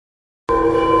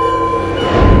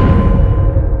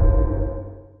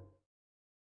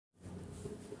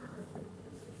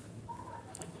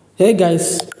Hey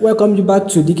guys, welcome you back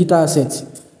to Digital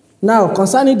Assets. Now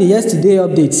concerning the yesterday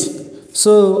update,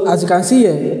 so as you can see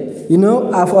here,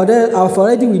 I've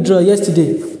already withdrawn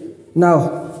yesterday.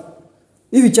 Now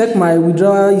if you check my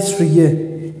withdrawal history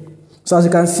here, so as you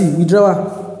can see,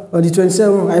 withdrawal on the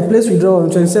 27th, I placed withdrawal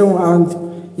on 27th and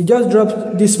it just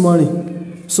dropped this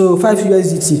morning, so 5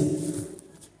 USDT.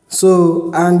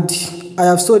 So and I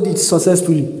have sold it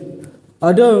successfully.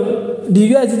 Although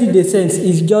the USDT they sent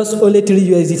is just only 3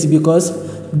 USDT because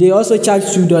they also charge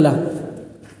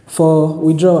 $2 for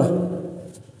withdrawal.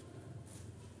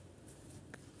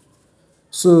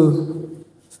 So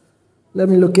let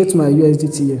me locate my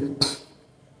USDT here.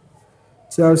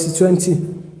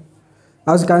 CRC20.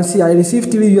 As you can see, I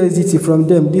received 3 USDT from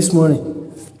them this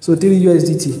morning. So 3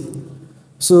 USDT.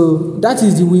 So that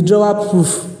is the withdrawal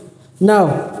proof.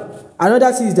 Now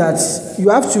another thing is that you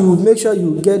have to make sure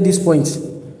you get this point.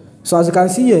 So as you can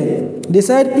see here, they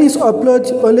said please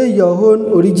upload only your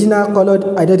own original colored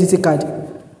identity card.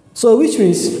 So which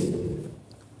means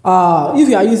if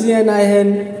you are using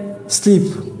NIN slip,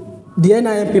 the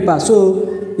NIN paper,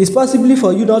 so it's possibly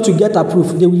for you not to get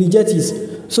approved, they will reject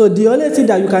it. So the only thing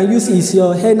that you can use is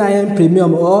your NIN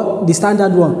premium or the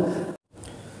standard one.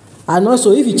 And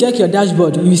also if you check your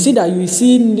dashboard, you see that you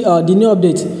see the new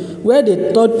update where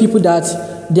they told people that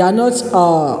they are not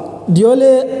the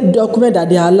only document that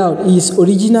they are allowed is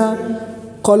original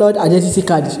colored identity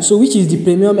card, so which is the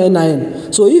premium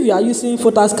NIN. So if you are using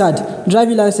photos card,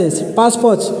 driving license,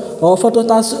 passport or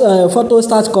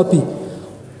photostat copy,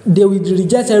 they will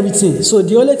reject everything. So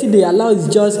the only thing they allow is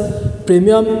just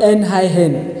premium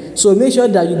NIN. So make sure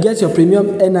that you get your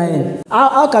premium NIN.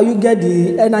 How can you get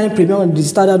the NIN premium on the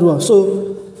standard one?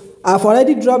 So I've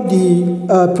already dropped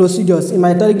the procedures in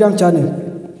my Telegram channel.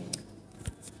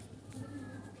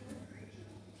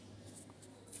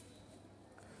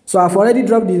 So I've already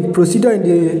dropped the procedure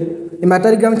in my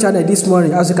Telegram channel this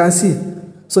morning, as you can see.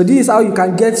 So this is how you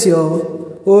can get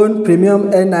your own premium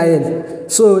NIN.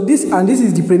 So this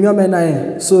is the premium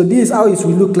NIN. So this is how it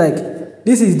will look like.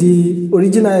 This is the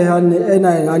original NIN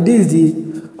and this is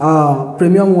the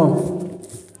premium one.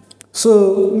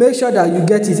 So make sure that you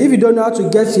get it. If you don't know how to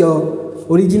get your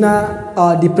original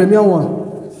the premium one,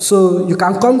 so you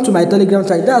can come to my Telegram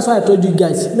channel. That's why I told you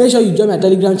guys, make sure you join my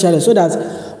Telegram channel so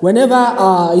that whenever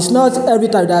it's not every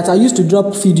time that I used to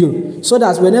drop video, so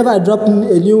that whenever I drop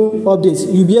a new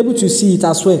update, you'll be able to see it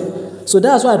as well. So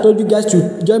that's why I told you guys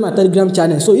to join my Telegram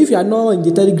channel. So if you are not in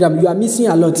the Telegram, you are missing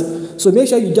a lot. So make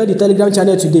sure you join the Telegram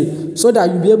channel today so that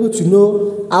you'll be able to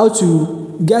know how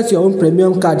to get your own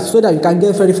premium card so that you can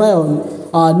get verified on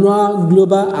NOAA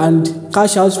Global and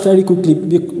cash out very quickly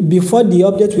before the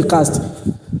update we cast.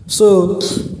 So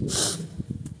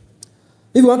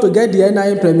if you want to get the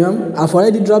NIN premium, I've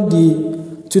already dropped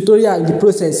the tutorial in the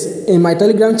process in my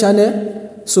Telegram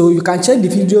channel. So you can check the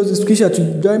video description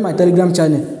to join my Telegram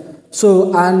channel.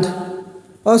 So and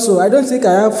also I don't think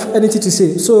I have anything to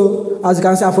say. So as you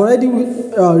can see, I've already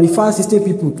referred 16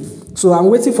 people. So I'm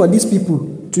waiting for these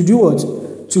people to do what?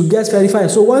 To get verified.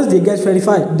 So once they get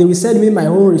verified, they will send me my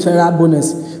own referral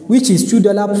bonus, which is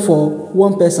 $2 for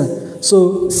one person.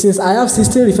 So since I have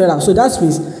 16 referrals, so that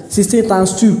means 16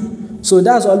 times 2. So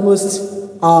that's almost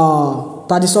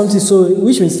 30 something. So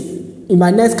which means in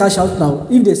my next cash out now,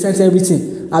 if they send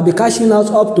everything, I'll be cashing out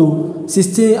up to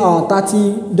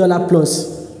 $30 plus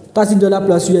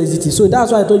USDT. So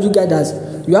that's why I told you guys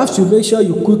that you have to make sure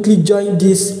you quickly join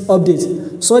this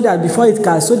update so that before it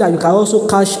cash, so that you can also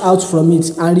cash out from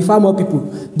it and refer more people.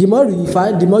 The more you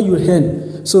refer, the more you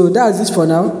earn. So that's it for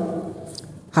now.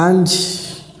 And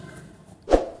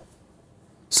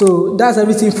so that's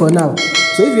everything for now.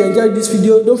 So if you enjoyed this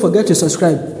video, don't forget to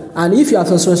subscribe. And if you have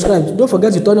subscribed, don't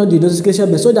forget to turn on the notification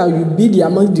bell so that you'll be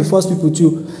among the first people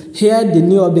to hear the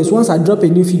new updates once I drop a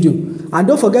new video. And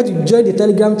don't forget to join the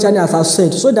Telegram channel as I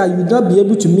said, so that you will not be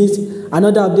able to miss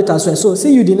another update as well. So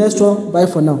see you in the next one. Bye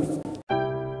for now.